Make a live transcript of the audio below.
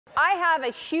I have a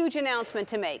huge announcement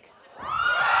to make.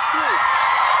 Huge.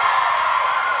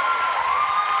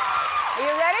 Are you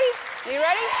ready? Are you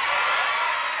ready?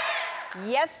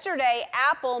 Yesterday,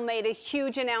 Apple made a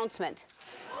huge announcement.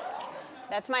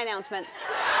 That's my announcement.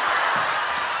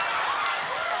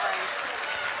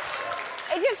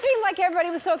 It just seemed like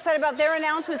everybody was so excited about their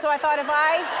announcement, so I thought if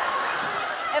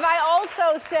I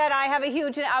also said I have a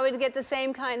huge, I would get the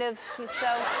same kind of,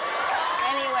 so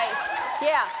anyway.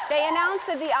 Yeah, they announced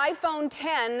that the iPhone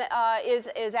 10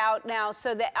 is out now,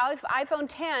 so the iPhone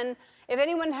 10, if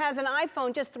anyone has an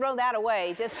iPhone, just throw that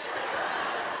away. Just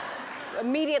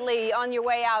immediately on your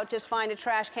way out, just find a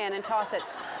trash can and toss it.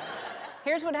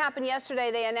 Here's what happened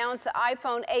yesterday. They announced the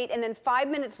iPhone 8, and then 5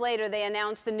 minutes later, they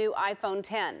announced the new iPhone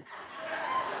 10.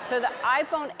 So the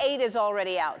iPhone 8 is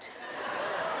already out.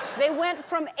 They went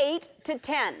from 8 to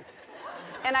 10.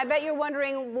 And I bet you're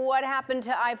wondering what happened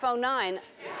to iPhone 9.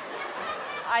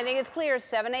 I think it's clear,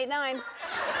 7, 8, 9. 7, 8,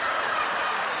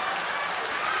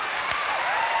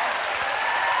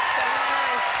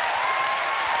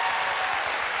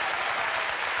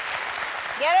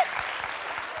 9. Get it?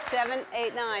 7,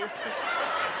 8, 9.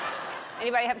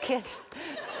 Anybody have kids?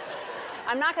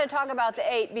 I'm not going to talk about the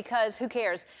 8 because who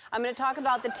cares? I'm going to talk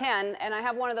about the 10, and I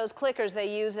have one of those clickers they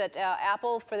use at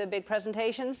Apple for the big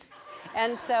presentations.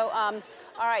 And so, all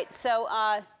right, so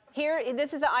here,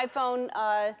 this is the iPhone.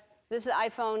 This is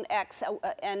iPhone X,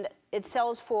 and it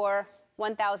sells for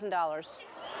 $1,000.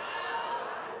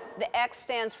 The X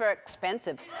stands for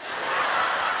expensive.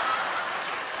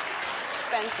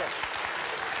 Expensive.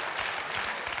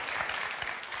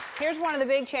 Here's one of the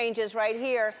big changes right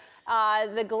here.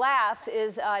 The glass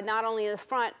is not only in the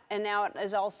front, and now it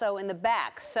is also in the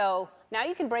back. So now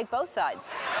you can break both sides.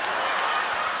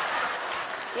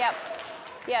 Yep.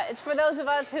 Yeah, it's for those of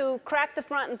us who cracked the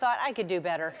front and thought, I could do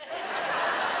better.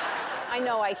 I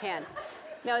know I can.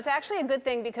 No, it's actually a good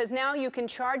thing because now you can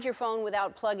charge your phone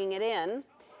without plugging it in.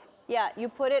 Yeah, you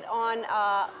put it on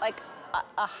like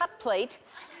a hot plate.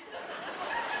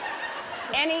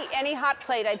 Any hot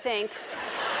plate, I think.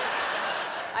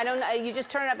 I don't know, you just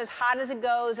turn it up as hot as it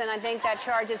goes, and I think that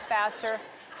charges faster.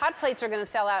 Hot plates are going to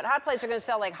sell out. Hot plates are going to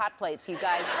sell like hot plates, you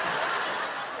guys.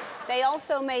 They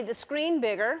also made the screen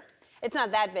bigger. It's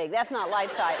not that big. That's not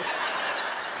life size.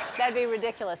 That'd be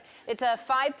ridiculous. It's a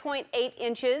 5.8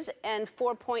 inches and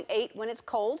 4.8 when it's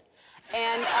cold.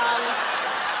 And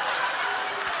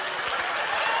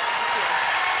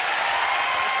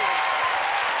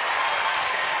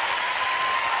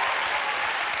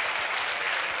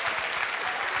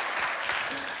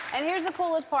and here's the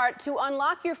coolest part. To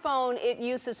unlock your phone, it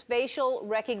uses facial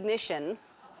recognition.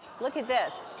 Look at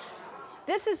this.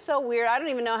 This is so weird. I don't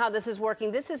even know how this is working.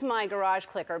 This is my garage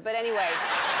clicker, but anyway.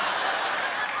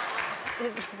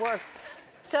 It worked.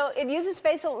 So it uses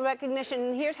facial recognition,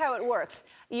 and here's how it works.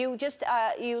 You just,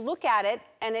 you look at it,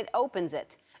 and it opens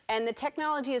it. And the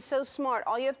technology is so smart,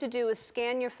 all you have to do is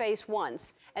scan your face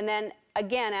once, and then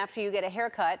again after you get a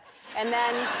haircut, and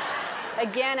then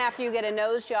again after you get a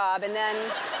nose job, and then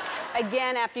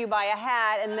again after you buy a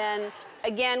hat, and then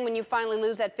again when you finally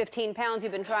lose that 15 pounds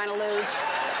you've been trying to lose,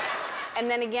 and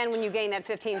then again when you gain that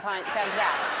 15 pounds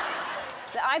back.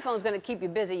 The iPhone's going to keep you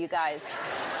busy, you guys.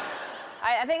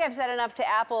 I think I've said enough to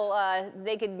Apple.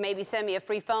 They could maybe send me a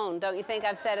free phone. Don't you think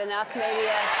I've said enough? Maybe